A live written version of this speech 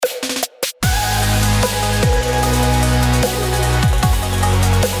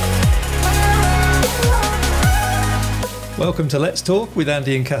Welcome to Let's Talk with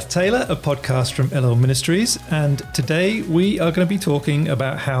Andy and Cath Taylor, a podcast from Ellel Ministries. And today we are going to be talking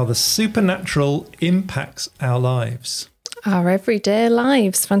about how the supernatural impacts our lives. Our everyday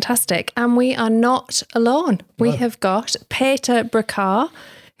lives. Fantastic. And we are not alone. We have got Peter Brokaar,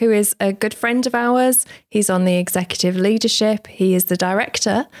 who is a good friend of ours. He's on the executive leadership. He is the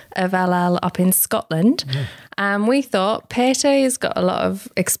director of Ellel up in Scotland. Yeah. And we thought Peter has got a lot of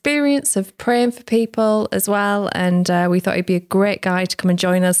experience of praying for people as well. And we thought he'd be a great guy to come and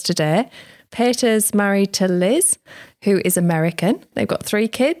join us today. Peter's married to Liz, who is American. They've got 3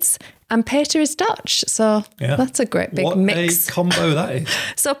 kids. And Peter is Dutch. So that's a great big mix. What a combo that is.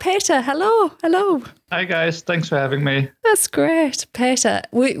 So Peter, hello. Hi guys, thanks for having me. That's great. Peter,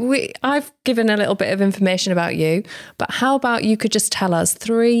 I've given a little bit of information about you, but how about you could just tell us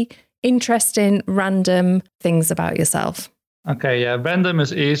 3 interesting, random things about yourself? Okay, random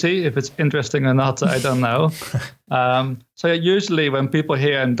is easy. If it's interesting or not, I don't know. So usually when people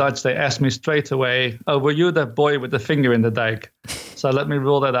hear in Dutch, they ask me straight away, oh, were you that boy with the finger in the dike? So let me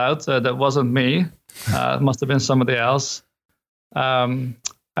rule that out. That wasn't me. It must have been somebody else.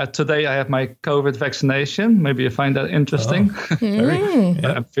 Today I have my COVID vaccination. Maybe you find that interesting.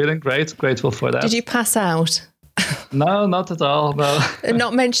 I'm feeling great. Grateful for that. Did you pass out? No, not at all. No.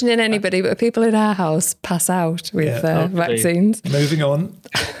 Not mentioning anybody, but people in our house pass out with vaccines. Moving on.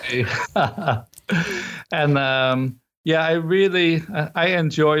 And I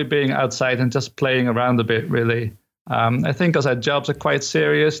enjoy being outside and just playing around a bit, really. I think because our jobs are quite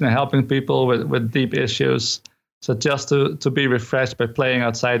serious, helping people with deep issues. So just to be refreshed by playing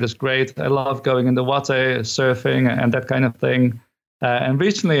outside is great. I love going in the water, surfing, and that kind of thing. And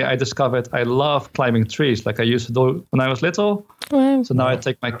recently I discovered I love climbing trees like I used to do when I was little. Wow. So now I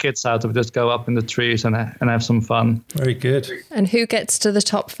take my kids out to just go up in the trees and have some fun. Very good. And who gets to the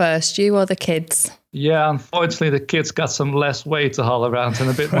top first, you or the kids? Yeah, unfortunately the kids got some less weight to haul around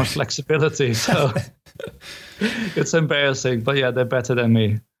and a bit more flexibility. So it's embarrassing, but they're better than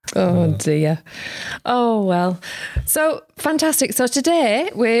me. Oh dear. Oh well. So fantastic. So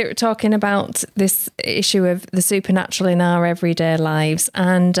today we're talking about this issue of the supernatural in our everyday lives.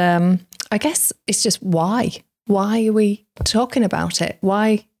 And I guess it's just why? Why are we talking about it?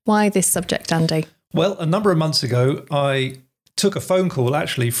 Why this subject, Andy? Well, a number of months ago, I took a phone call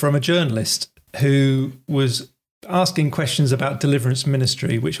actually from a journalist who was asking questions about deliverance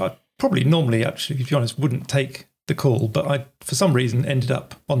ministry, which I probably normally, actually, to be honest, wouldn't take the call, but I, for some reason, ended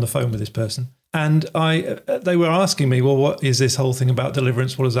up on the phone with this person. And they were asking me, well, what is this whole thing about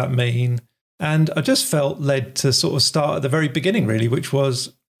deliverance? What does that mean? And I just felt led to sort of start at the very beginning, really, which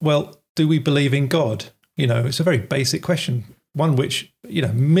was, well, do we believe in God? It's a very basic question, one which,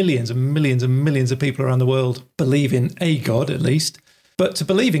 millions and millions and millions of people around the world believe in a God, at least. But to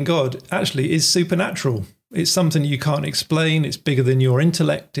believe in God actually is supernatural. It's something you can't explain. It's bigger than your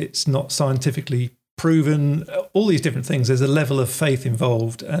intellect. It's not scientifically proven, all these different things. There's a level of faith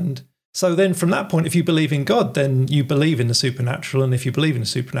involved. And so then from that point, if you believe in God, then you believe in the supernatural. And if you believe in the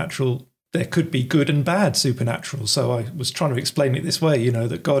supernatural, there could be good and bad supernatural. So I was trying to explain it this way,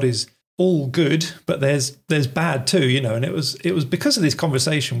 that God is all good, but there's bad too, and it was because of this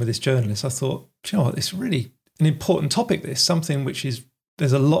conversation with this journalist, I thought, it's really an important topic, something which is,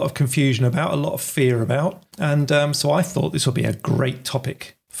 there's a lot of confusion about, a lot of fear about. And so I thought this would be a great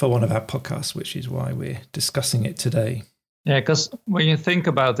topic for one of our podcasts, which is why we're discussing it today. Yeah, because when you think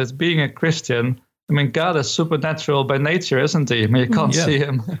about it, being a Christian, God is supernatural by nature, isn't he? You can't see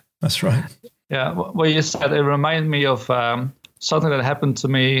him. That's right. Yeah, what you said, it reminded me of something that happened to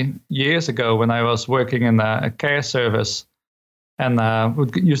me years ago when I was working in a care service. And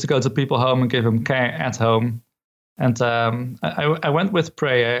we used to go to people's home and give them care at home. And I went with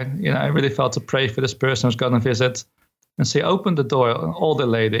prayer. I really felt to pray for this person who's going to visit. And she opened the door, an older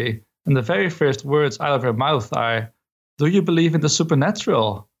lady, and the very first words out of her mouth are, "Do you believe in the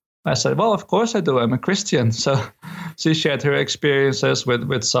supernatural?" I said, "Well, of course I do. I'm a Christian." So she shared her experiences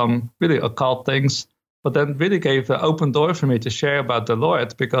with some really occult things, but then really gave an open door for me to share about the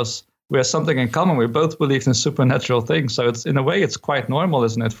Lord, because we have something in common. We both believe in supernatural things. So it's, in a way, it's quite normal,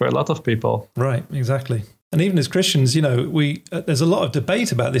 isn't it, for a lot of people? Right, exactly. And even as Christians, there's a lot of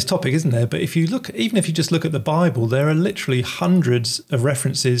debate about this topic, isn't there? But even if you just look at the Bible, there are literally hundreds of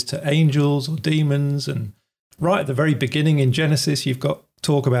references to angels or demons. And right at the very beginning in Genesis, you've got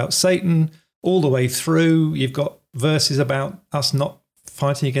talk about Satan. All the way through, you've got verses about us not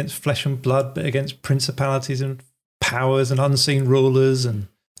fighting against flesh and blood, but against principalities and powers and unseen rulers. And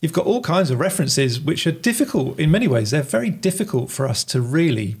you've got all kinds of references which are difficult in many ways. They're very difficult for us to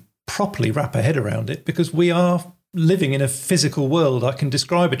really properly wrap our head around it, because we are living in a physical world. I can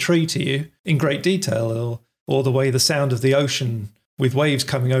describe a tree to you in great detail, or or the way the sound of the ocean with waves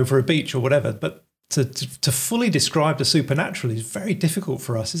coming over a beach or whatever. But to fully describe the supernatural is very difficult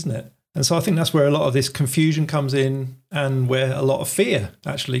for us, isn't it? And so I think that's where a lot of this confusion comes in, and where a lot of fear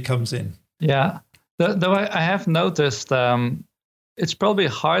actually comes in. Yeah. Though I have noticed it's probably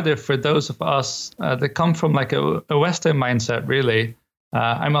harder for those of us that come from like a Western mindset, really.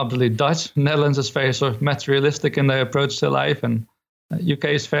 I'm obviously Dutch. Netherlands is very sort of materialistic in their approach to life, and UK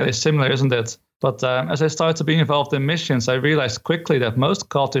is fairly similar, isn't it? But as I started to be involved in missions, I realized quickly that most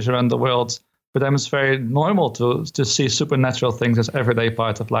cultures around the world, for them, it's very normal to see supernatural things as everyday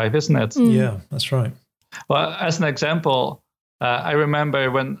part of life, isn't it? Yeah, that's right. Well, as an example, I remember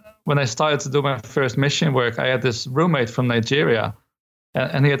when I started to do my first mission work, I had this roommate from Nigeria,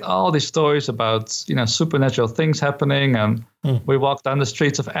 and he had all these stories about, supernatural things happening. And we walked down the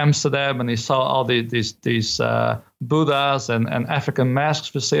streets of Amsterdam, and he saw all these Buddhas and African masks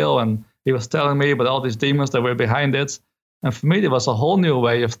for sale, and he was telling me about all these demons that were behind it. And for me, it was a whole new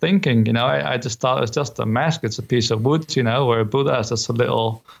way of thinking. I just thought it was just a mask. It's a piece of wood, or a Buddha is just a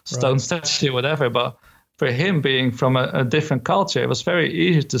little stone statue, whatever. But for him, being from a different culture, it was very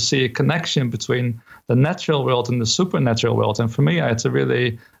easy to see a connection between the natural world and the supernatural world. And for me, I had to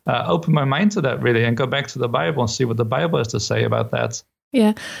really open my mind to that, really, and go back to the Bible and see what the Bible has to say about that.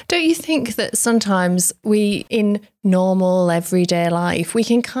 Yeah. Don't you think that sometimes we, in normal everyday life, we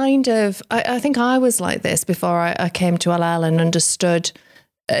can kind of, I think I was like this before I came to Ellel and understood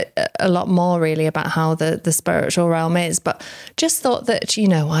a lot more really about how the spiritual realm is, but just thought that,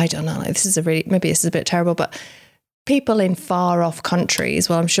 I don't know, maybe this is a bit terrible, but people in far off countries,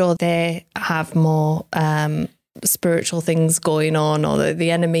 well, I'm sure they have more spiritual things going on, or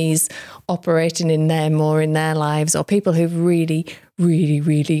the enemy's operating in them or in their lives, or people who've really, really,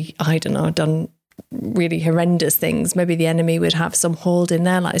 really, I don't know, done really horrendous things. Maybe the enemy would have some hold in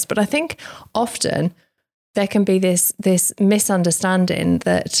their lives. But I think often there can be this misunderstanding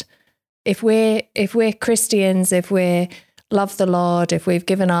that if we're Christians, if we love the Lord, if we've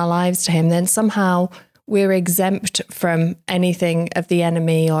given our lives to him, then somehow we're exempt from anything of the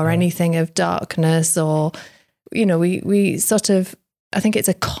enemy or anything of darkness, or we sort of, I think it's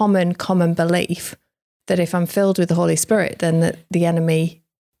a common belief that if I'm filled with the Holy Spirit, then that the enemy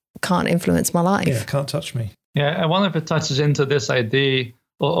can't influence my life. Yeah, can't touch me. Yeah, I wonder if it touches into this idea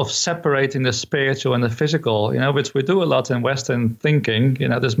of separating the spiritual and the physical, which we do a lot in Western thinking,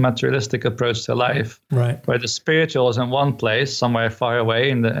 this materialistic approach to life, right? Where the spiritual is in one place, somewhere far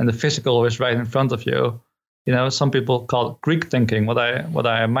away, and the physical is right in front of you. Some people call it Greek thinking, what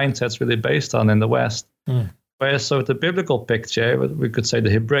our mindset's really based on in the West. Whereas so the biblical picture, we could say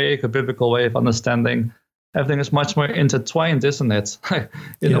the Hebraic or biblical way of understanding, everything is much more intertwined, isn't it?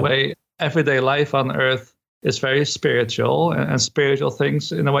 In a way, everyday life on earth is very spiritual, and spiritual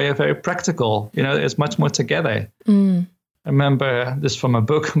things in a way are very practical. It's much more together. I remember this from a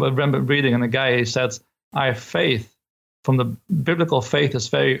book, but I remember reading, and a guy, he said, our faith from the biblical faith is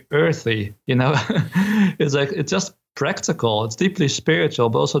very earthy. It's like, it's just practical. It's deeply spiritual,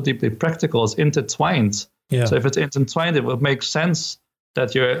 but also deeply practical. It's intertwined. Yeah. So if it's intertwined, it would make sense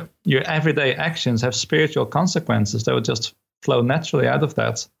that your everyday actions have spiritual consequences that would just flow naturally out of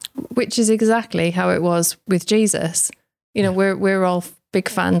that. Which is exactly how it was with Jesus. We're all big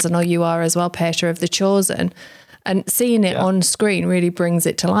fans, I know you are as well, Peter, of The Chosen. And seeing it on screen really brings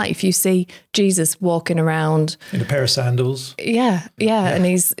it to life. You see Jesus walking around in a pair of sandals. Yeah. And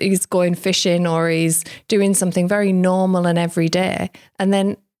he's going fishing, or he's doing something very normal and everyday. And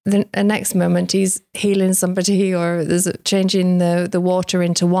then the next moment he's healing somebody, or there's changing the water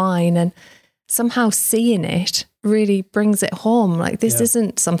into wine, and somehow seeing it really brings it home. Like this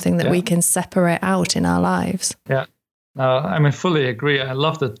isn't something that we can separate out in our lives. Yeah, no, I fully agree. I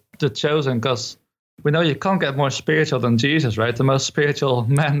love the Chosen, because we know you can't get more spiritual than Jesus, right? The most spiritual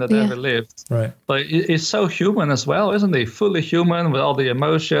man that ever lived. Right. But he's so human as well, isn't he? Fully human with all the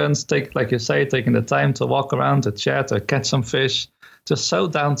emotions, like you say, taking the time to walk around, to chat, or catch some fish. Just so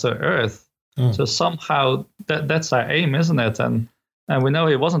down to earth. So somehow that's our aim, isn't it? And we know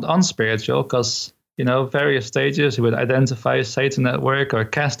he wasn't unspiritual, because, various stages he would identify Satan at work, or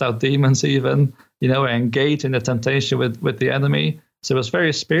cast out demons even, or engage in the temptation with the enemy. So it was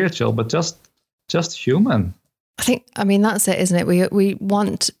very spiritual, but just human. I think, that's it, isn't it? We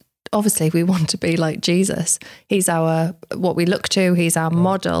want to be like Jesus. He's what we look to. He's our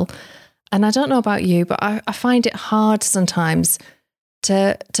model. And I don't know about you, but I find it hard sometimes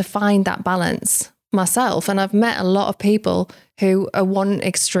to find that balance myself. And I've met a lot of people who are one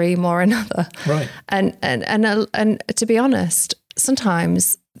extreme or another. Right. And to be honest,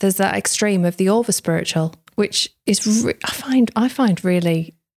 sometimes there's that extreme of the over spiritual, which is I find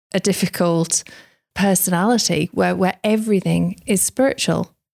really a difficult personality where everything is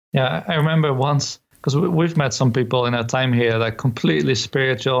spiritual. Yeah, I remember once, because we've met some people in our time here that are completely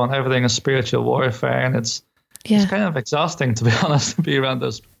spiritual and everything is spiritual warfare. And it's kind of exhausting, to be honest, to be around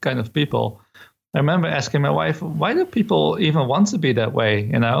those kind of people. I remember asking my wife, why do people even want to be that way,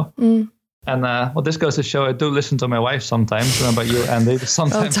 And this goes to show I do listen to my wife sometimes. I don't know about you, Andy, but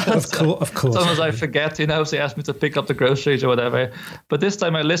sometimes of course. Sometimes I forget, she asked me to pick up the groceries or whatever. But this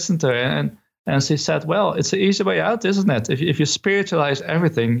time I listened to her and she said, well, it's the easy way out, isn't it? If you spiritualize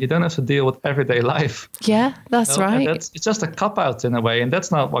everything, you don't have to deal with everyday life. Yeah, that's right. It's just a cop-out in a way, and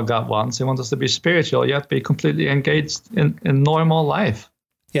that's not what God wants. He wants us to be spiritual. You have to be completely engaged in normal life.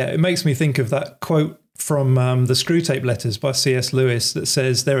 Yeah, it makes me think of that quote from the Screwtape Letters by C.S. Lewis that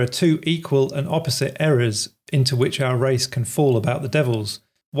says, there are two equal and opposite errors into which our race can fall about the devils.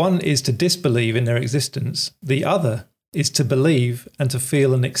 One is to disbelieve in their existence. The other is to believe and to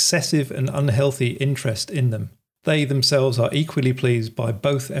feel an excessive and unhealthy interest in them. They themselves are equally pleased by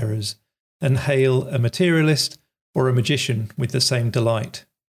both errors and hail a materialist or a magician with the same delight.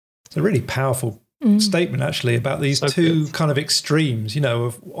 It's a really powerful statement, actually, about these two kind of extremes,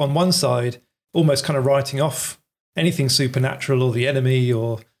 of on one side, almost kind of writing off anything supernatural or the enemy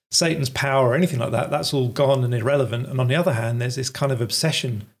or Satan's power or anything like that. That's all gone and irrelevant. And on the other hand, there's this kind of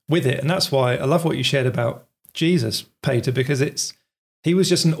obsession with it. And that's why I love what you shared about Jesus, Peter, because he was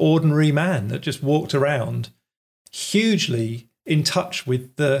just an ordinary man that just walked around hugely in touch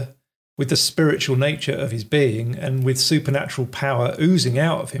with the spiritual nature of his being and with supernatural power oozing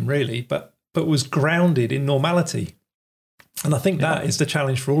out of him, really, but was grounded in normality. And I think that is the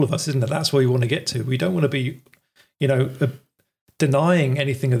challenge for all of us, isn't it? That's where we want to get to. We don't want to be, denying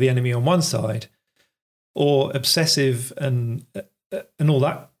anything of the enemy on one side or obsessive and all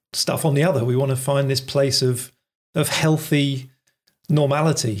that stuff on the other. We want to find this place of healthy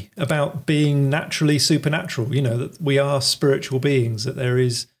normality about being naturally supernatural, that we are spiritual beings, that there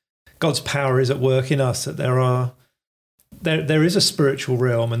is God's power is at work in us, that there is a spiritual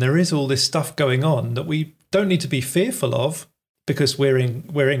realm and there is all this stuff going on that we don't need to be fearful of because we're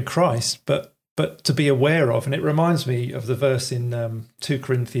in Christ, but to be aware of. And it reminds me of the verse in 2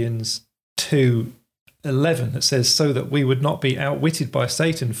 Corinthians 2:11 that says, so that we would not be outwitted by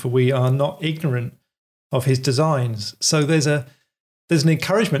Satan, for we are not ignorant of his designs. So there's an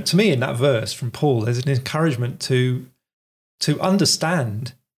encouragement to me in that verse from Paul. There's an encouragement to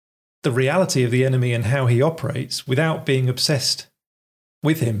understand the reality of the enemy and how he operates without being obsessed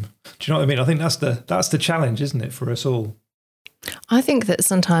with him. Do you know what I mean? I think that's the challenge, isn't it, for us all? I think that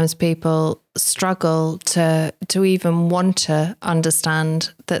sometimes people struggle to even want to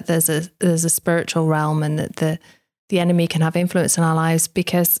understand that there's a spiritual realm and that the enemy can have influence in our lives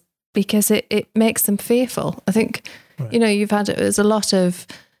because it makes them fearful. I think, right. There's a lot of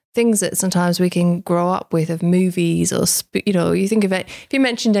things that sometimes we can grow up with of movies or, you think of it, if you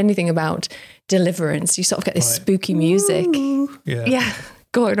mentioned anything about deliverance, you sort of get this spooky music. Yeah,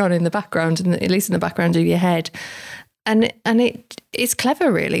 going on in the background, at least in the background of your head. And it's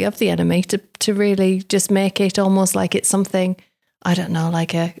clever, really, of the enemy to really just make it almost like it's something, I don't know,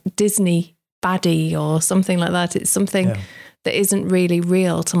 like a Disney baddie or something like that. It's something that isn't really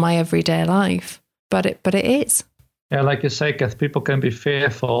real to my everyday life, but it is. Yeah, like you say, Cath, people can be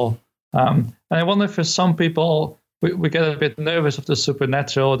fearful. And I wonder if for some people, we get a bit nervous of the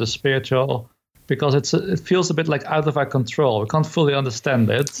supernatural, the spiritual, because it feels a bit like out of our control. We can't fully understand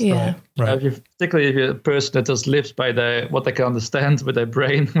it. Yeah. Right. Particularly if you're a person that just lives by what they can understand with their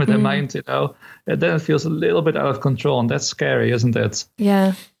brain, with their mind, then it feels a little bit out of control, and that's scary, isn't it?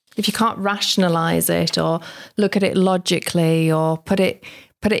 Yeah. If you can't rationalize it or look at it logically or put it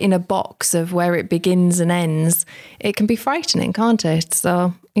in a box of where it begins and ends, it can be frightening, can't it?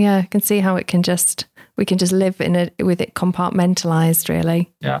 So yeah, I can see how we can just live with it compartmentalized,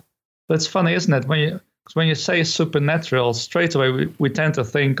 really. Yeah. But it's funny, isn't it? When you say supernatural, straight away we tend to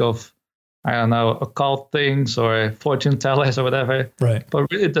think of, I don't know, occult things or fortune tellers or whatever. Right.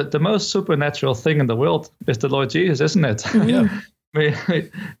 But really, the most supernatural thing in the world is the Lord Jesus, isn't it? Mm-hmm.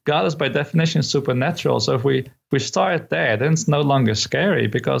 God is by definition supernatural. So if we start there, then it's no longer scary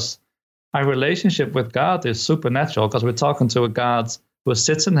because our relationship with God is supernatural because we're talking to a God who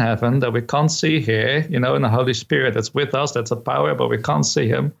sits in heaven that we can't see here, in the Holy Spirit that's with us, that's a power, but we can't see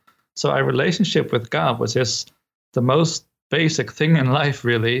him. So our relationship with God, which is the most basic thing in life,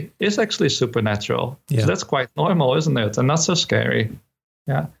 really, is actually supernatural. Yeah. So that's quite normal, isn't it? And not so scary.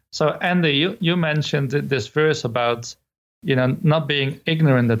 Yeah. So Andy, you mentioned this verse about, not being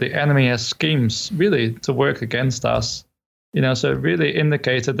ignorant that the enemy has schemes really to work against us. So it really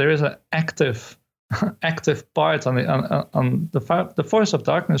indicates that there is an active active part on the force of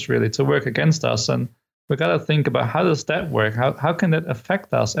darkness, really, to work against us. And we got to think about, how does that work? How can that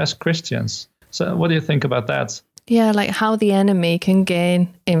affect us as Christians? So what do you think about that? Yeah, like how the enemy can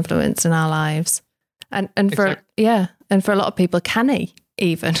gain influence in our lives. And for Exactly. and for a lot of people, can he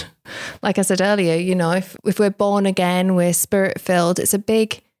even? Like I said earlier, if we're born again, we're spirit filled, it's a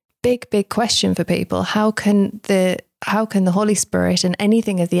big question for people. How can the Holy Spirit and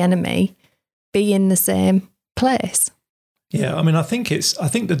anything of the enemy be in the same place? Yeah, I mean, I think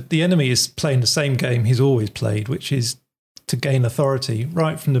that the enemy is playing the same game he's always played, which is to gain authority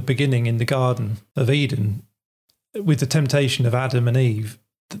right from the beginning in the Garden of Eden. With the temptation of Adam and Eve,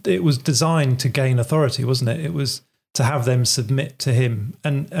 it was designed to gain authority, wasn't it? It was to have them submit to him.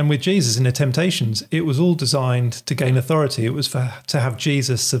 And with Jesus in the temptations, it was all designed to gain authority. It was to have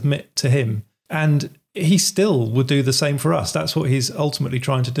Jesus submit to him. And he still would do the same for us. That's what he's ultimately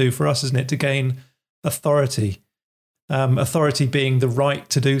trying to do for us, isn't it? To gain authority. Authority being the right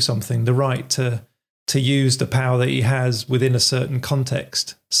to do something, the right to use the power that he has within a certain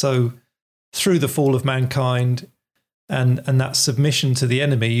context. So through the fall of mankind and that submission to the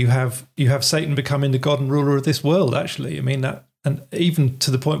enemy, you have Satan becoming the God and ruler of this world, actually. I mean, that, and even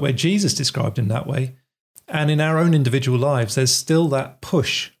to the point where Jesus described him that way. And in our own individual lives, there's still that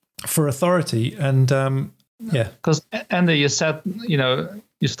push for authority. And Because, Andy, you said,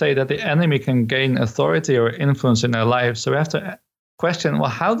 you state that the enemy can gain authority or influence in our lives. So we have to question, well,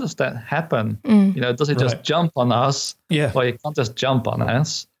 how does that happen? Does he just jump on us? Yeah. Well, he can't just jump on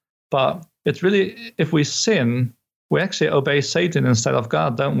us. But it's really, if we sin, we actually obey Satan instead of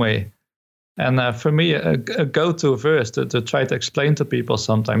God, don't we? And for me, a go-to verse to try to explain to people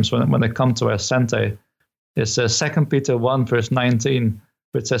sometimes when they come to our center is 2 Peter 1, verse 19,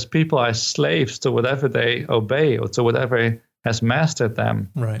 which says, people are slaves to whatever they obey or to whatever has mastered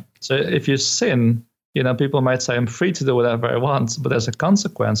them. Right. So if you sin, people might say, I'm free to do whatever I want, but there's a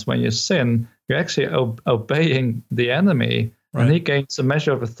consequence. When you sin, you're actually obeying the enemy, right. And he gains a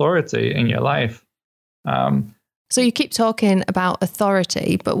measure of authority in your life. So you keep talking about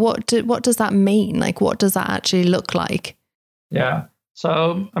authority, but what does that mean? Like, what does that actually look like? Yeah.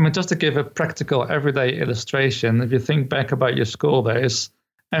 So, I mean, just to give a practical, everyday illustration, if you think back about your school days,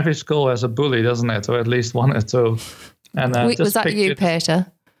 every school has a bully, doesn't it? Or at least one or two. And was that you, Peter?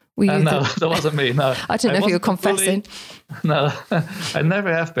 No, that wasn't me. No, I don't know if you were confessing. No, I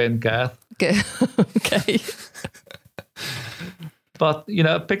never have been, Cath. Good. Okay. But,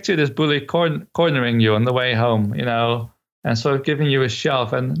 picture this bully cornering you on the way home, and sort of giving you a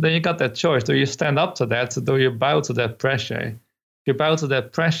shove. And then you got that choice. Do you stand up to that? Or do you bow to that pressure? If you bow to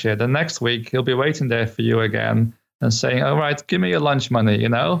that pressure, the next week he'll be waiting there for you again and saying, all right, give me your lunch money,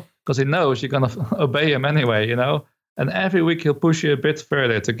 because he knows you're going to obey him anyway, And every week he'll push you a bit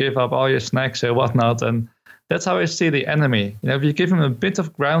further to give up all your snacks or whatnot. And that's how I see the enemy. If you give him a bit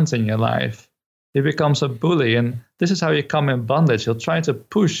of ground in your life, he becomes a bully. And this is how you come in bondage. He'll try to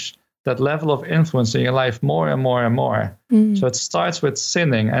push that level of influence in your life more and more and more. So it starts with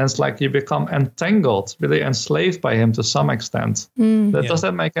sinning, and it's like you become entangled, really enslaved by him to some extent. Does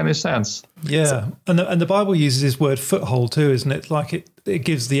that make any sense? Yeah. And the Bible uses this word foothold too, isn't it? Like it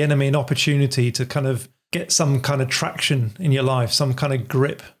gives the enemy an opportunity to kind of get some kind of traction in your life, some kind of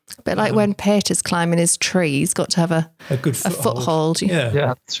grip. A bit like when Peter's climbing his tree, he's got to have a good foothold. Yeah,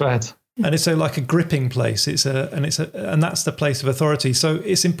 that's right. And it's like a gripping place. And that's the place of authority. So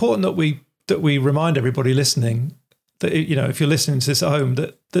it's important that we remind everybody listening that, if you're listening to this at home,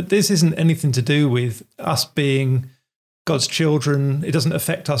 that this isn't anything to do with us being God's children. It doesn't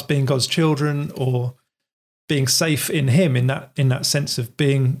affect us being God's children or being safe in him in that sense of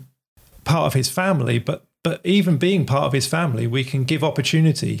being part of his family. But even being part of his family, we can give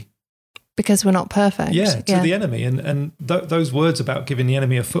opportunity. Because we're not perfect. To the enemy. And those words about giving the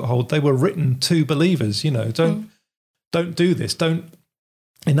enemy a foothold, they were written to believers. Don't do this. Don't.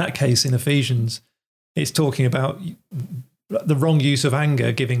 In that case, in Ephesians, it's talking about the wrong use of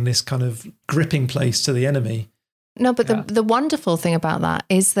anger, giving this kind of gripping place to the enemy. No, but the wonderful thing about that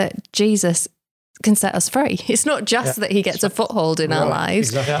is that Jesus can set us free. It's not just that he gets a foothold in our lives.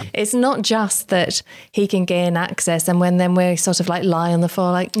 Exactly. It's not just that he can gain access and then we sort of like lie on the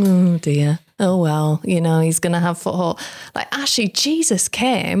floor like, oh dear, oh well, he's going to have foothold. Like actually Jesus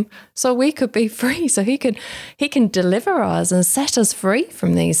came so we could be free, so he can deliver us and set us free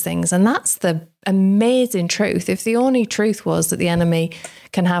from these things. And that's the amazing truth. If the only truth was that the enemy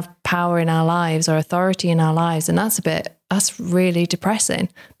can have power in our lives or authority in our lives, and that's really depressing.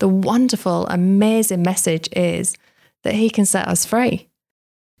 The wonderful, amazing message is that he can set us free.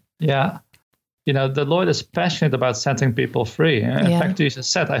 Yeah. the Lord is passionate about setting people free. In fact, Jesus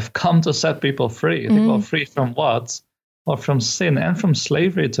said, I've come to set people free. People free from what? Or from sin and from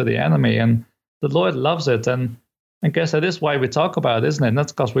slavery to the enemy. And the Lord loves it. And I guess that is why we talk about it, isn't it? Not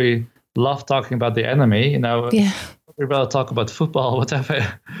because we love talking about the enemy, we rather talk about football or whatever.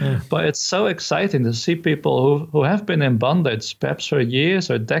 Yeah. But it's so exciting to see people who have been in bondage, perhaps for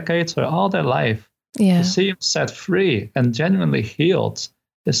years or decades or all their life, to see them set free and genuinely healed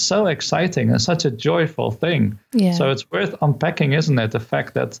is so exciting and such a joyful thing. Yeah. So it's worth unpacking, isn't it? The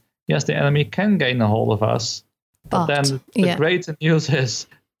fact that, yes, the enemy can gain a hold of us. But then the great news is,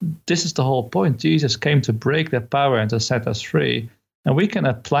 this is the whole point. Jesus came to break that power and to set us free. And we can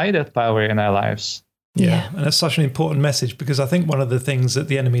apply that power in our lives. Yeah. And that's such an important message, because I think one of the things that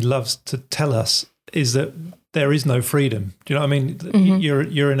the enemy loves to tell us is that there is no freedom. Do you know what I mean? Mm-hmm.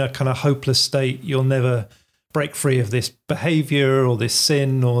 You're in a kind of hopeless state. You'll never break free of this behavior or this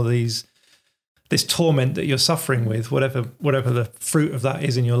sin or this torment that you're suffering with, whatever the fruit of that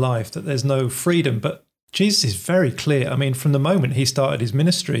is in your life, that there's no freedom. But Jesus is very clear. I mean, from the moment he started his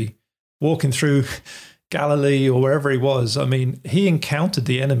ministry, walking through Galilee or wherever he was, I mean, he encountered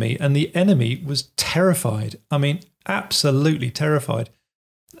the enemy, and the enemy was terrified. I mean, absolutely terrified.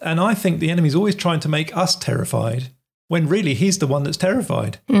 And I think the enemy's always trying to make us terrified when really he's the one that's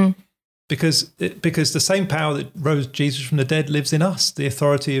terrified. Mm. Because the same power that rose Jesus from the dead lives in us. The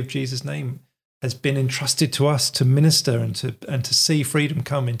authority of Jesus' name has been entrusted to us to minister and to see freedom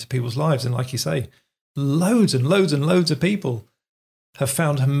come into people's lives. And like you say, loads and loads and loads of people have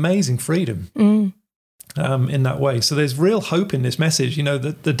found amazing freedom in that way. So there's real hope in this message. You know,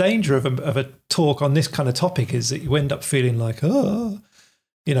 the danger of a talk on this kind of topic is that you end up feeling like,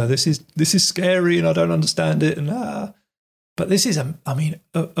 this is scary and I don't understand it. But this is,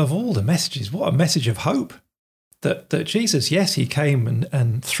 of all the messages, what a message of hope that Jesus, yes, he came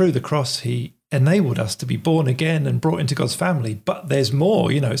and through the cross, he enabled us to be born again and brought into God's family. But there's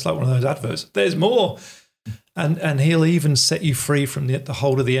more, it's like one of those adverts. There's more. And he'll even set you free from the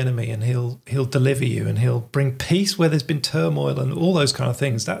hold of the enemy, and he'll deliver you, and he'll bring peace where there's been turmoil and all those kind of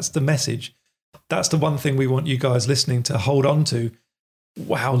things. That's the message. That's the one thing we want you guys listening to hold on to.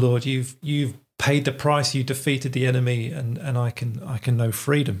 Wow, Lord, you've paid the price. You defeated the enemy, and I can know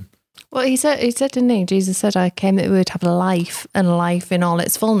freedom. Well, he said, didn't he? Jesus said, I came that we would have life, and life in all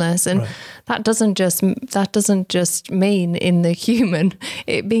its fullness. And that doesn't just mean in the human,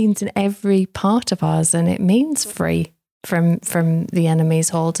 it means in every part of us, and it means free from the enemy's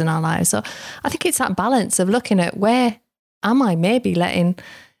hold in our lives. So I think it's that balance of looking at, where am I maybe letting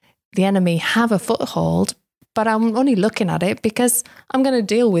the enemy have a foothold, but I'm only looking at it because I'm going to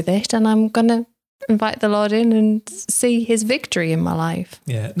deal with it, and I'm going to invite the Lord in and see his victory in my life.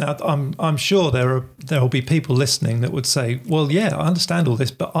 Yeah. Now, I'm sure there will be people listening that would say, well, yeah, I understand all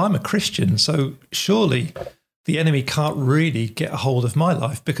this, but I'm a Christian, so surely the enemy can't really get a hold of my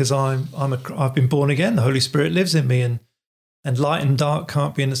life because I've been born again. The Holy Spirit lives in me, and light and dark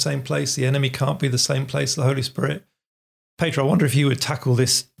can't be in the same place. The enemy can't be the same place. The Holy Spirit. Peter, I wonder if you would tackle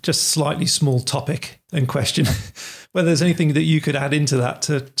this just slightly small topic and question whether there's anything that you could add into that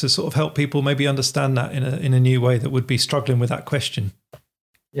to sort of help people maybe understand that in a new way that would be struggling with that question.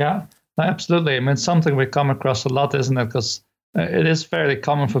 Yeah, absolutely. I mean, it's something we come across a lot, isn't it? Because it is fairly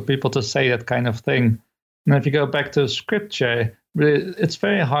common for people to say that kind of thing. And if you go back to Scripture, really, it's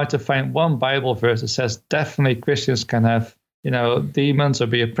very hard to find one Bible verse that says definitely Christians can have, demons or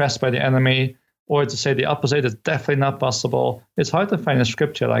be oppressed by the enemy. Or to say the opposite is definitely not possible. It's hard to find a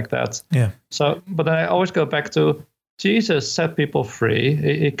scripture like that. Yeah. So, but then I always go back to Jesus set people free.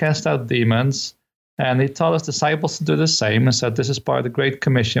 He cast out demons, and he taught his disciples to do the same, and said this is part of the Great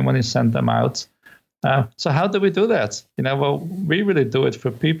Commission when he sent them out. So how do we do that? Well, we really do it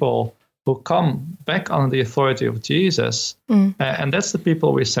for people who come back under the authority of Jesus, and that's the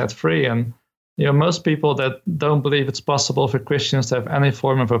people we set free. And most people that don't believe it's possible for Christians to have any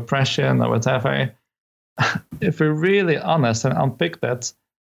form of oppression or whatever, if we're really honest and unpick that,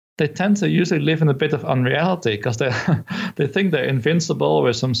 they tend to usually live in a bit of unreality because they think they're invincible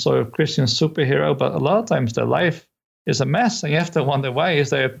or some sort of Christian superhero, but a lot of times their life is a mess, and you have to wonder, why is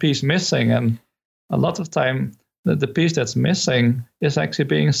there a piece missing? And a lot of time, the piece that's missing is actually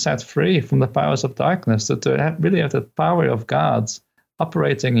being set free from the powers of darkness, to really have the power of God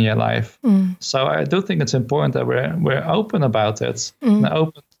operating in your life. So I do think it's important that we're open about it, and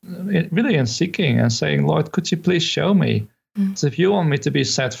open really in seeking and saying, Lord, could you please show me? So if you want me to be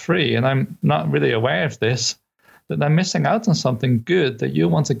set free and I'm not really aware of this, that I'm missing out on something good that you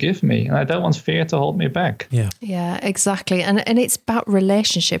want to give me, and I don't want fear to hold me back. Yeah, exactly. And it's about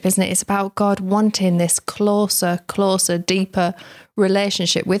relationship, isn't it? It's about God wanting this closer, deeper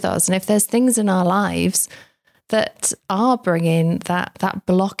relationship with us. And if there's things in our lives that are bringing that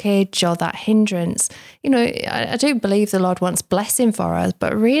blockage or that hindrance, I do believe the Lord wants blessing for us,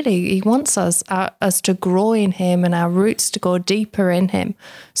 but really he wants us to grow in him and our roots to go deeper in him.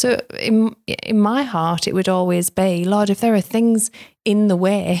 So in my heart, it would always be, Lord, if there are things in the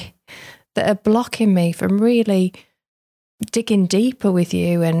way that are blocking me from really digging deeper with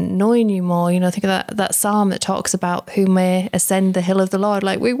you and knowing you more, think of that psalm that talks about who may ascend the hill of the Lord.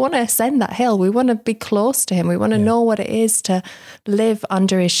 Like, we want to ascend that hill. We want to be close to him. We want to know what it is to live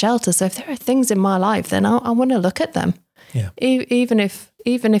under his shelter. So if there are things in my life, then I want to look at them. Yeah. Even if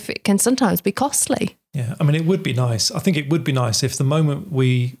it can sometimes be costly. Yeah. I mean, it would be nice. I think it would be nice if the moment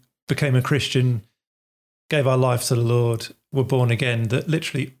we became a Christian, gave our life to the Lord, were born again, that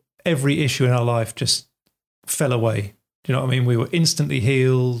literally every issue in our life just fell away. Do you know what I mean? We were instantly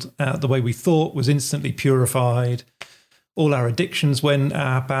healed. The way we thought was instantly purified. All our addictions went,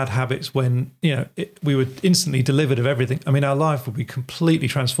 our bad habits went, we were instantly delivered of everything. I mean, our life would be completely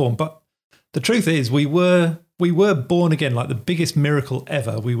transformed. But the truth is, we were born again, like the biggest miracle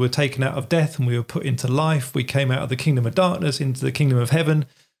ever. We were taken out of death and we were put into life. We came out of the kingdom of darkness into the kingdom of heaven.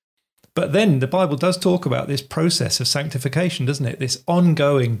 But then the Bible does talk about this process of sanctification, doesn't it? This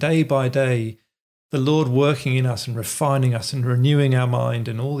ongoing, day by day, the Lord working in us and refining us and renewing our mind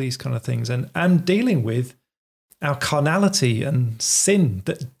and all these kind of things, and dealing with our carnality and sin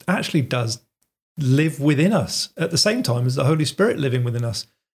that actually does live within us at the same time as the Holy Spirit living within us.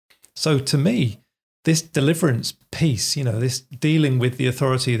 So to me, this deliverance piece, this dealing with the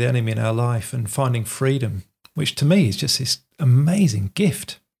authority of the enemy in our life and finding freedom, which to me is just this amazing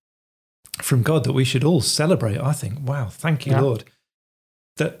gift from God that we should all celebrate. I think, wow, thank you, Lord.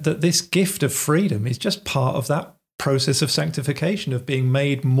 That this gift of freedom is just part of that process of sanctification, of being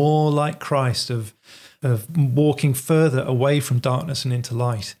made more like Christ, of walking further away from darkness and into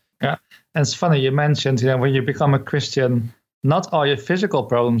light. Yeah, and it's funny you mentioned, when you become a Christian, not all your physical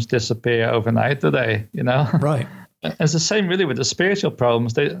problems disappear overnight, do they? Right. It's the same really with the spiritual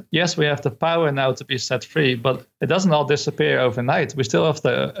problems. Yes, we have the power now to be set free, but it doesn't all disappear overnight. We still have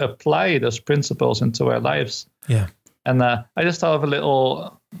to apply those principles into our lives. Yeah. And I just thought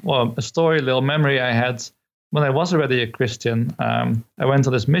of a story, a little memory I had when I was already a Christian. I went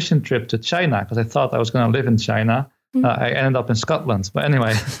on this mission trip to China because I thought I was going to live in China. I ended up in Scotland. But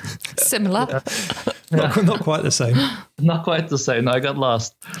anyway. Similar. Not quite the same. Not quite the same. No, I got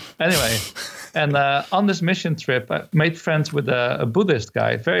lost. Anyway. And on this mission trip, I made friends with a Buddhist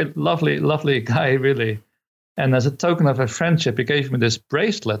guy. Very lovely guy, really. And as a token of our friendship, he gave me this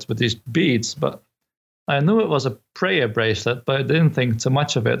bracelet with these beads. But I knew it was a prayer bracelet, but I didn't think too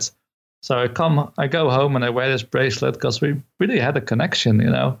much of it. So I go home and I wear this bracelet because we really had a connection,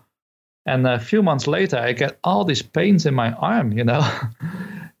 And a few months later, I get all these pains in my arm,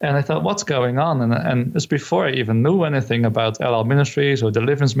 And I thought, what's going on? And it's before I even knew anything about Ellel Ministries or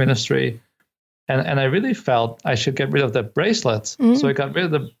Deliverance Ministry. And I really felt I should get rid of that bracelet. So I got rid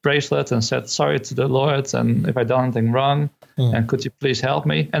of the bracelet and said sorry to the Lord, and if I done anything wrong, and could you please help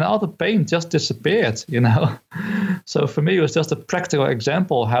me? And all the pain just disappeared, So for me, it was just a practical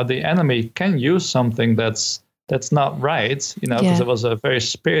example how the enemy can use something that's not right, because it was a very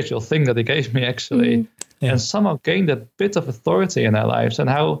spiritual thing that he gave me actually, and somehow gained a bit of authority in our lives, and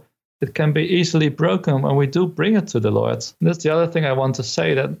how it can be easily broken when we do bring it to the Lord. And that's the other thing I want to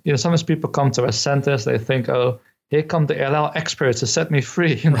say, that sometimes people come to our centers, they think, oh, here come the Ellel experts to set me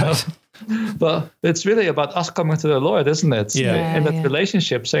free, Right. But it's really about us coming to the Lord, isn't it? In that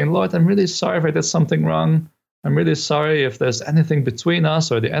relationship, saying, Lord, I'm really sorry if I did something wrong. I'm really sorry if there's anything between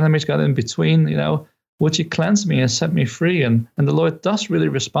us or the enemy's got in between, would you cleanse me and set me free? And the Lord does really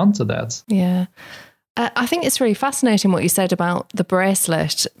respond to that. Yeah. I think it's really fascinating what you said about the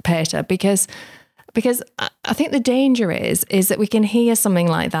bracelet, Peter, because I think the danger is that we can hear something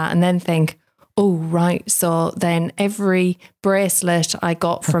like that and then think, oh, right, so then every bracelet I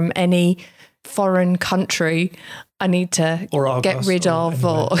got from any foreign country I need to get rid of,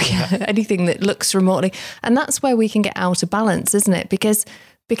 or anything that looks remotely. And that's where we can get out of balance, isn't it? Because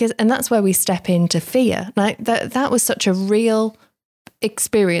and that's where we step into fear. Like that was such a real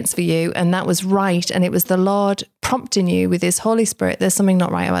experience for you, and that was right, and it was the Lord prompting you with his Holy Spirit, there's something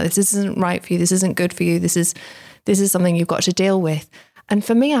not right about this. This isn't right for you. This isn't good for you. This is something you've got to deal with. And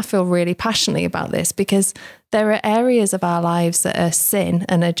for me, I feel really passionately about this because there are areas of our lives that are sin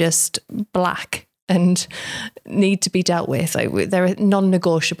and are just black and need to be dealt with. Like, there are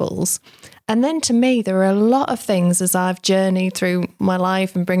non-negotiables. And then to me, there are a lot of things as I've journeyed through my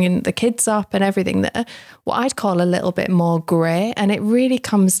life and bringing the kids up and everything that are what I'd call a little bit more grey. And it really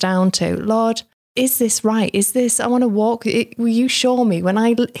comes down to, Lord, is this right? Is this, I want to walk, will you show me when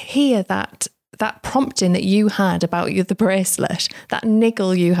I hear that prompting that you had about the bracelet, that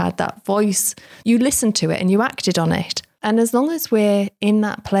niggle you had, that voice, you listened to it and you acted on it. And as long as we're in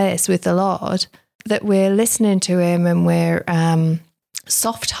that place with the Lord, that we're listening to him and we're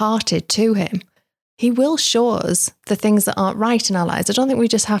soft-hearted to him, he will show us the things that aren't right in our lives. I don't think we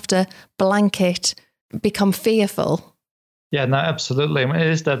just have to blanket, become fearful. Yeah, no, absolutely. I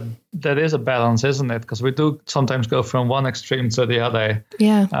mean, that is a balance, isn't it? Because we do sometimes go from one extreme to the other.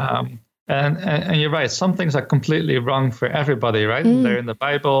 Yeah. And you're right. Some things are completely wrong for everybody, right? They're in the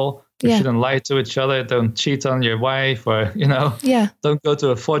Bible. You shouldn't lie to each other. Don't cheat on your wife, or don't go to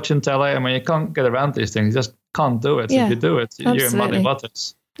a fortune teller. I mean, you can't get around these things. You just can't do it. If you do it, you're in muddy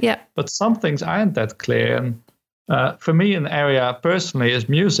waters. Yeah. But some things aren't that clear. And for me, an area personally is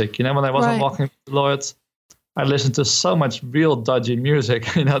music. When I wasn't walking with the Lord, I listened to so much real dodgy music.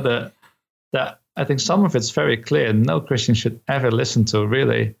 That I think some of it's very clear. No Christian should ever listen to,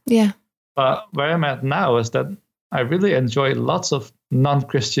 really. Yeah. But where I'm at now is that I really enjoy lots of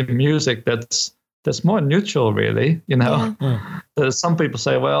non-Christian music that's more neutral, really. Some people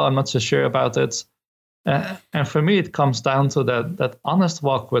say, well, I'm not so sure about it. And for me, it comes down to that honest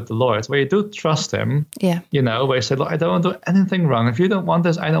walk with the Lord, where you do trust him, where you say, look, I don't want to do anything wrong. If you don't want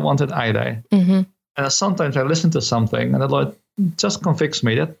this, I don't want it either. Mm-hmm. And sometimes I listen to something and the Lord just convicts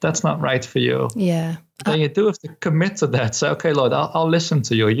me that's not right for you. Yeah. Then you do have to commit to that. Say, okay, Lord, I'll listen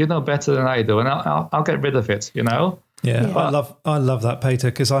to you. You know better than I do, and I'll get rid of it. Yeah. I love that,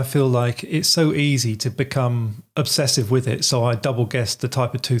 Peter, because I feel like it's so easy to become obsessive with it. So I double guess the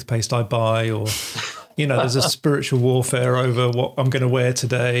type of toothpaste I buy, or there's a spiritual warfare over what I'm going to wear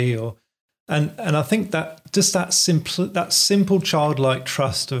today, and I think that just that simple childlike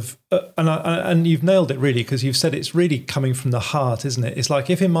trust of and you've nailed it really, because you've said it's really coming from the heart, isn't it? It's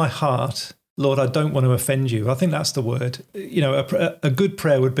like, if in my heart, Lord, I don't want to offend you. I think that's the word. A good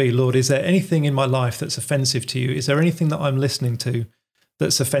prayer would be, Lord, is there anything in my life that's offensive to you? Is there anything that I'm listening to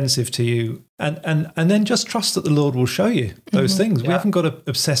that's offensive to you? And then just trust that the Lord will show you those things. We haven't got to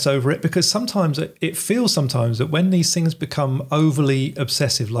obsess over it, because sometimes it feels that when these things become overly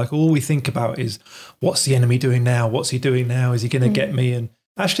obsessive, like all we think about is, what's the enemy doing now? What's he doing now? Is he going to get me? And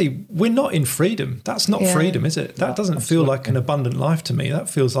actually, we're not in freedom. That's not freedom, is it? That doesn't feel like an abundant life to me. That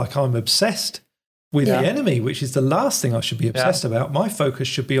feels like I'm obsessed with the enemy, which is the last thing I should be obsessed about. My focus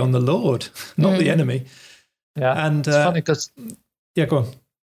should be on the Lord, not the enemy. Yeah, and it's funny because... Yeah, go on.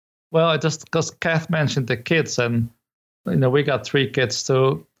 Well, just because Cath mentioned the kids, and we got 3 kids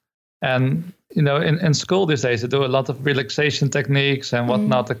too, and in school these days they do a lot of relaxation techniques and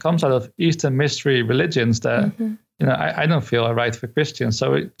whatnot that comes out of Eastern mystery religions that I don't feel are right for Christians.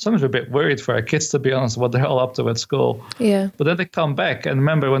 So sometimes we're a bit worried for our kids, to be honest, what they're all up to at school. Yeah. But then they come back, and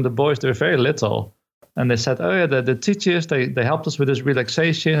remember when the boys, they were very little, and they said, oh yeah, the teachers they helped us with this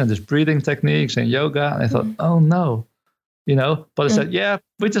relaxation and this breathing techniques and yoga, and I thought, oh no. But I said, yeah,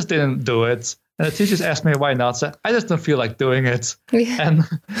 we just didn't do it. And the teachers asked me why not. So I just don't feel like doing it. Yeah. And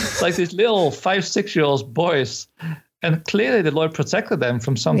like these little 5-6-year-old boys, and clearly the Lord protected them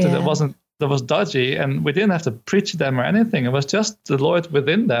from something that was dodgy, and we didn't have to preach to them or anything. It was just the Lord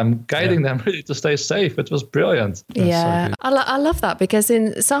within them, guiding them really to stay safe. It was brilliant. Yeah, so I love that, because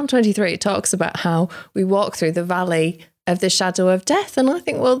in Psalm 23 it talks about how we walk through the valley of the shadow of death, and I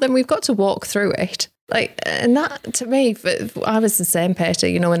think, well, then we've got to walk through it. And that, to me, I was the same, Peter,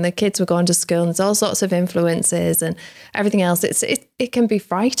 when the kids were going to school and there's all sorts of influences and everything else, it can be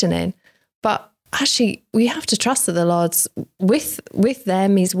frightening. But actually, we have to trust that the Lord's with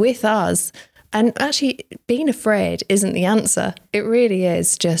them, he's with us. And actually, being afraid isn't the answer. It really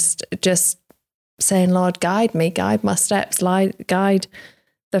is just saying, Lord, guide me, guide my steps, guide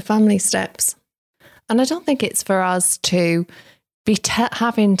the family steps. And I don't think it's for us to be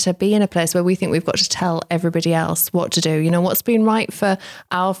having to be in a place where we think we've got to tell everybody else what to do. What's been right for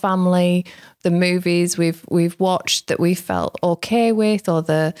our family, the movies we've watched that we felt okay with, or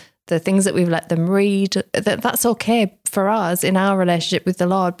the things that we've let them read, that's okay for us in our relationship with the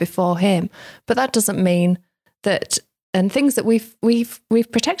Lord before him. But that doesn't mean that, and things that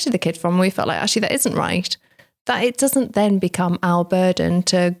we've protected the kid from, we felt like actually that isn't right, that it doesn't then become our burden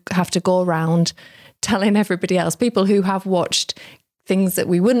to have to go around telling everybody else, people who have watched things that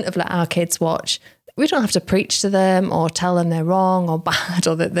we wouldn't have let our kids watch. we don't have to preach to them or tell them they're wrong or bad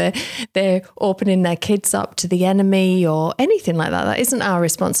or that they're opening their kids up to the enemy or anything like that. That isn't our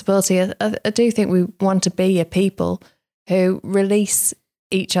responsibility. I do think we want to be a people who release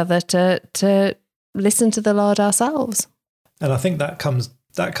each other to listen to the Lord ourselves. And I think that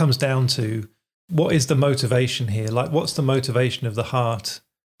comes down to, what is the motivation here? Like, what's the motivation of the heart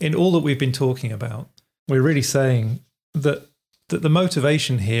in all that we've been talking about? We're really saying that the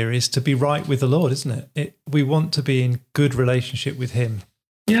motivation here is to be right with the Lord, isn't it? We want to be in good relationship with him.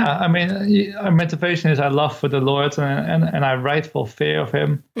 Yeah, I mean, our motivation is our love for the Lord and our rightful fear of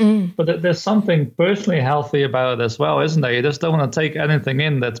him. But there's something personally healthy about it as well, isn't there? You just don't want to take anything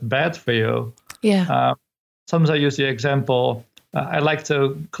in that's bad for you. Yeah. Sometimes I use the example, I like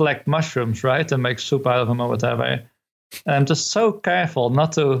to collect mushrooms, right, and make soup out of them or whatever. And I'm just so careful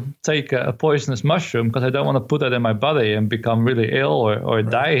not to take a poisonous mushroom because I don't want to put that in my body and become really ill or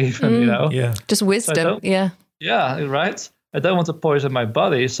die even, you know? Yeah. Just wisdom, So yeah. Yeah, right? I don't want to poison my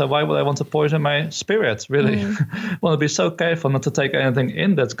body, so why would I want to poison my spirit, really? I want to be so careful not to take anything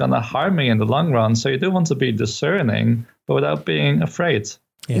in that's going to harm me in the long run. So you do want to be discerning, but without being afraid.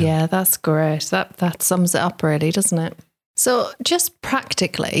 Yeah, that's great. That sums it up really, doesn't it? So just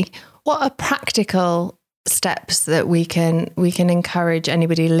practically, what are practical steps that we can encourage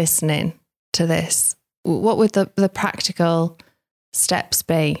anybody listening to this? What would the practical steps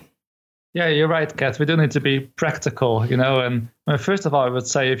be? Yeah, you're right, Cath. We do need to be practical, you know. And first of all, I would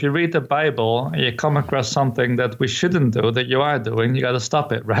say if you read the Bible and you come across something that we shouldn't do, that you are doing, you got to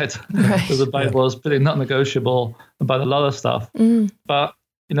stop it, right? Because the Bible is pretty not negotiable about a lot of stuff. But,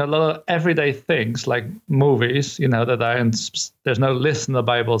 you know, a lot of everyday things like movies, you know, that there's no list in the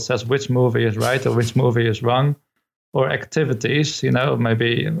Bible that says which movie is right or which movie is wrong. Or activities, you know,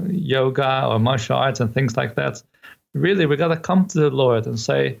 maybe yoga or martial arts and things like that. Really, we got to come to the Lord and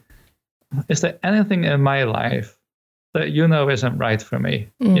say, is there anything in my life that you know isn't right for me?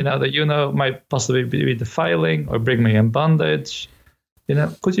 You know, that you know might possibly be defiling or bring me in bondage? You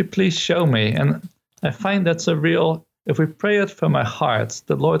know, could you please show me? And I find that's a real, if we pray it from our hearts,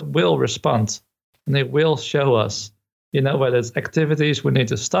 the Lord will respond and he will show us, you know, whether it's activities we need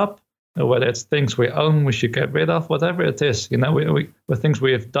to stop or whether it's things we own we should get rid of, whatever it is, you know, we things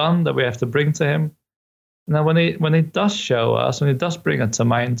we have done that we have to bring to him. And then when he does show us, when he does bring it to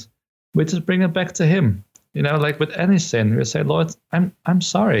mind, we just bring it back to him. You know, like with any sin, we say, Lord, I'm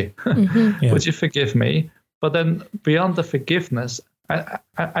sorry. Would you forgive me? But then beyond the forgiveness,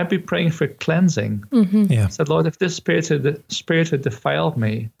 I'd be praying for cleansing. I said, Lord, if this spirit had defiled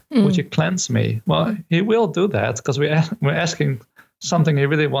me, would you cleanse me? Well, he will do that because we're asking something he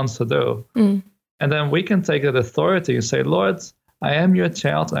really wants to do. And then we can take that authority and say, Lord, I am your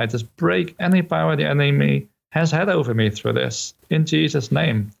child, and I just break any power the enemy has had over me through this, in Jesus'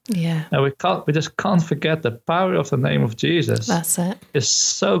 name. Yeah. And we just can't forget the power of the name of Jesus. That's it. It's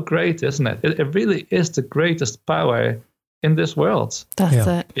so great, isn't it? It really is the greatest power in this world. That's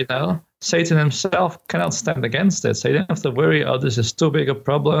it. You know, Satan himself cannot stand against it. So you don't have to worry, oh, this is too big a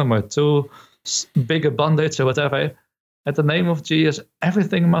problem or too big a bondage or whatever. At the name of Jesus,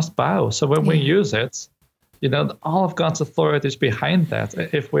 everything must bow. So when we use it, you know, all of God's authority is behind that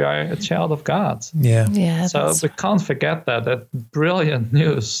if we are a child of God. Yeah. So we can't forget that brilliant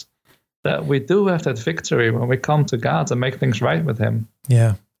news that we do have that victory when we come to God and make things right with him.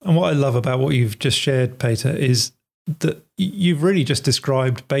 Yeah. And what I love about what you've just shared, Peter, is that you've really just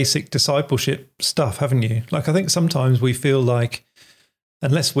described basic discipleship stuff, haven't you? Like, I think sometimes we feel like,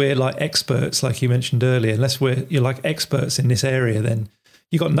 unless we're like experts, like you mentioned earlier, you're like experts in this area, then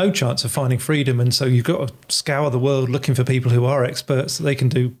you've got no chance of finding freedom. And so you've got to scour the world looking for people who are experts that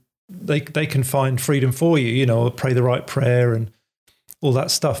they can find freedom for you, you know, or pray the right prayer and all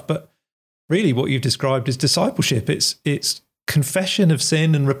that stuff. But really what you've described is discipleship. It's confession of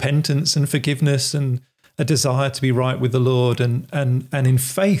sin and repentance and forgiveness and a desire to be right with the Lord and in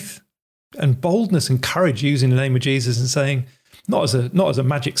faith and boldness and courage using the name of Jesus and saying, not as a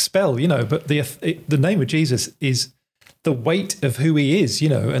magic spell, you know, but the name of Jesus is the weight of who he is, you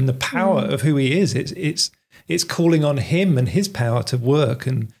know, and the power of who he is. It's calling on him and his power to work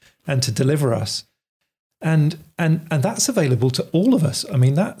and to deliver us. And that's available to all of us. I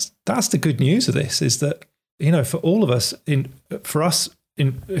mean, that's the good news of this, is that, you know, for all of us, for us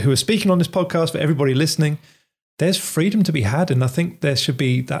who are speaking on this podcast, for everybody listening, there's freedom to be had. And I think there should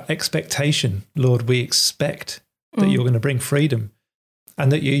be that expectation, Lord, we expect that you're going to bring freedom.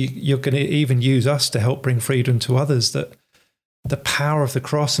 And that you're going to even use us to help bring freedom to others, that the power of the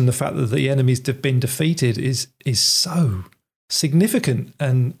cross and the fact that the enemies have been defeated is so significant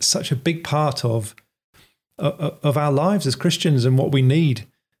and such a big part of our lives as Christians and what we need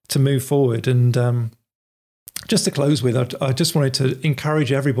to move forward. And just to close with, I just wanted to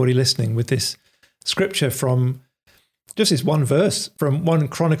encourage everybody listening with this scripture from just this one verse from 1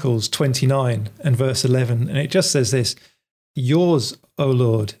 Chronicles 29 and verse 11. And it just says this: yours, O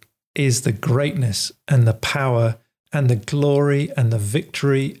Lord, is the greatness and the power and the glory and the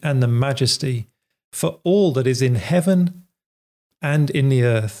victory and the majesty, for all that is in heaven and in the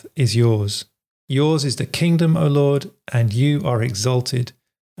earth is yours. Yours is the kingdom, O Lord, and you are exalted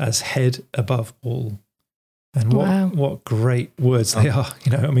as head above all. And what great words they are.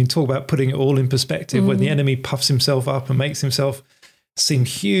 Talk about putting it all in perspective when the enemy puffs himself up and makes himself seem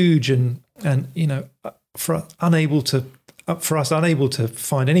huge and for us unable to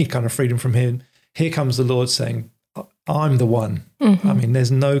find any kind of freedom from him. Here comes the Lord saying, I'm the one. Mm-hmm. There's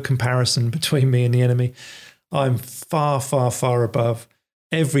no comparison between me and the enemy. I'm far, far, far above.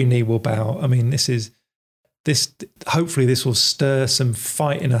 Every knee will bow. Hopefully this will stir some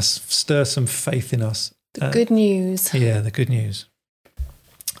fight in us, stir some faith in us. The good news. Yeah, the good news.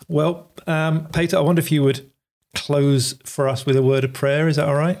 Well, Peter, I wonder if you would close for us with a word of prayer. Is that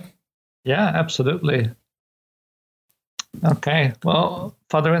all right? Yeah, absolutely. Okay. Well,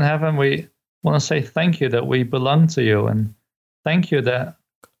 Father in heaven, we want to say thank you that we belong to you, and thank you that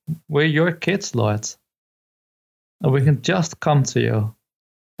we're your kids, Lord. And we can just come to you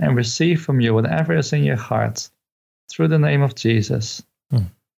and receive from you whatever is in your heart through the name of Jesus.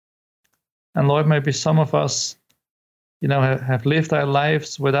 And Lord, maybe some of us, have lived our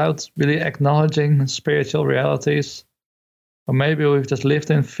lives without really acknowledging spiritual realities. Or maybe we've just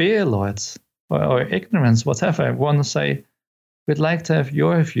lived in fear, Lord, or ignorance, whatever. I want to say, we'd like to have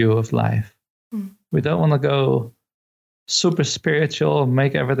your view of life. We don't want to go super spiritual,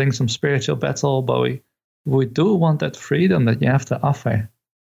 make everything some spiritual battle, but we do want that freedom that you have to offer.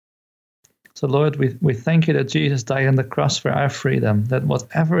 So Lord, we thank you that Jesus died on the cross for our freedom, that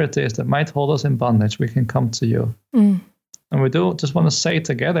whatever it is that might hold us in bondage, we can come to you. And we do just want to say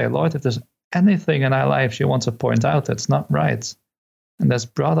together, Lord, if there's anything in our lives you want to point out that's not right and that's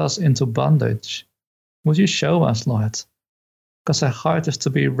brought us into bondage, would you show us, Lord? Because our heart is to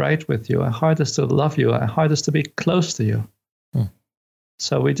be right with you, our heart is to love you, our heart is to be close to you.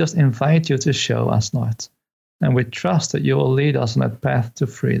 So we just invite you to show us, Lord, and we trust that you will lead us on that path to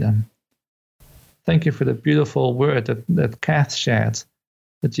freedom. Thank you for the beautiful word that Cath shared,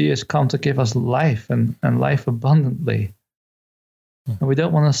 that Jesus come to give us life and life abundantly. And we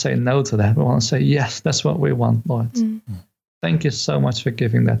don't want to say no to that. We want to say, yes, that's what we want, Lord. Thank you so much for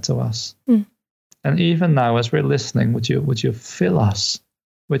giving that to us. And even now, as we're listening, would you fill us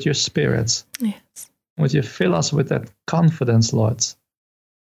with your Spirit? Yes. Would you fill us with that confidence, Lord,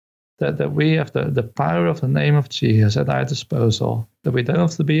 that we have the power of the name of Jesus at our disposal, that we don't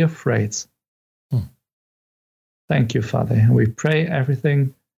have to be afraid. Thank you, Father. And we pray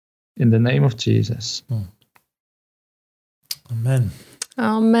everything in the name of Jesus. Amen.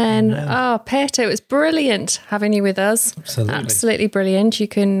 Amen. Oh, Peter, it was brilliant having you with us. Absolutely brilliant. You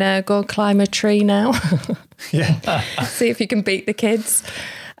can go and climb a tree now. Yeah. See if you can beat the kids.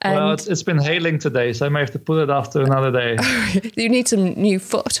 Well, it's been hailing today, so I may have to put it off to another day. You need some new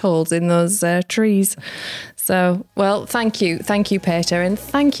footholds in those trees. So, well, thank you, Peter, and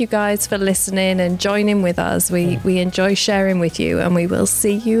thank you guys for listening and joining with us. We enjoy sharing with you, and we will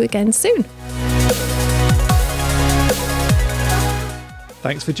see you again soon.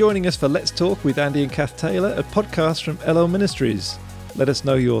 Thanks for joining us for Let's Talk with Andy and Cath Taylor, a podcast from Ellel Ministries. Let us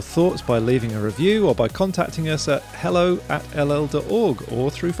know your thoughts by leaving a review or by contacting us at hello@ellel.org or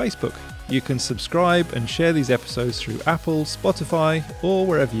through Facebook. You can subscribe and share these episodes through Apple, Spotify, or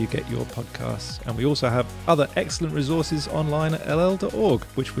wherever you get your podcasts. And we also have other excellent resources online at ellel.org,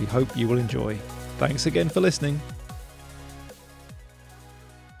 which we hope you will enjoy. Thanks again for listening.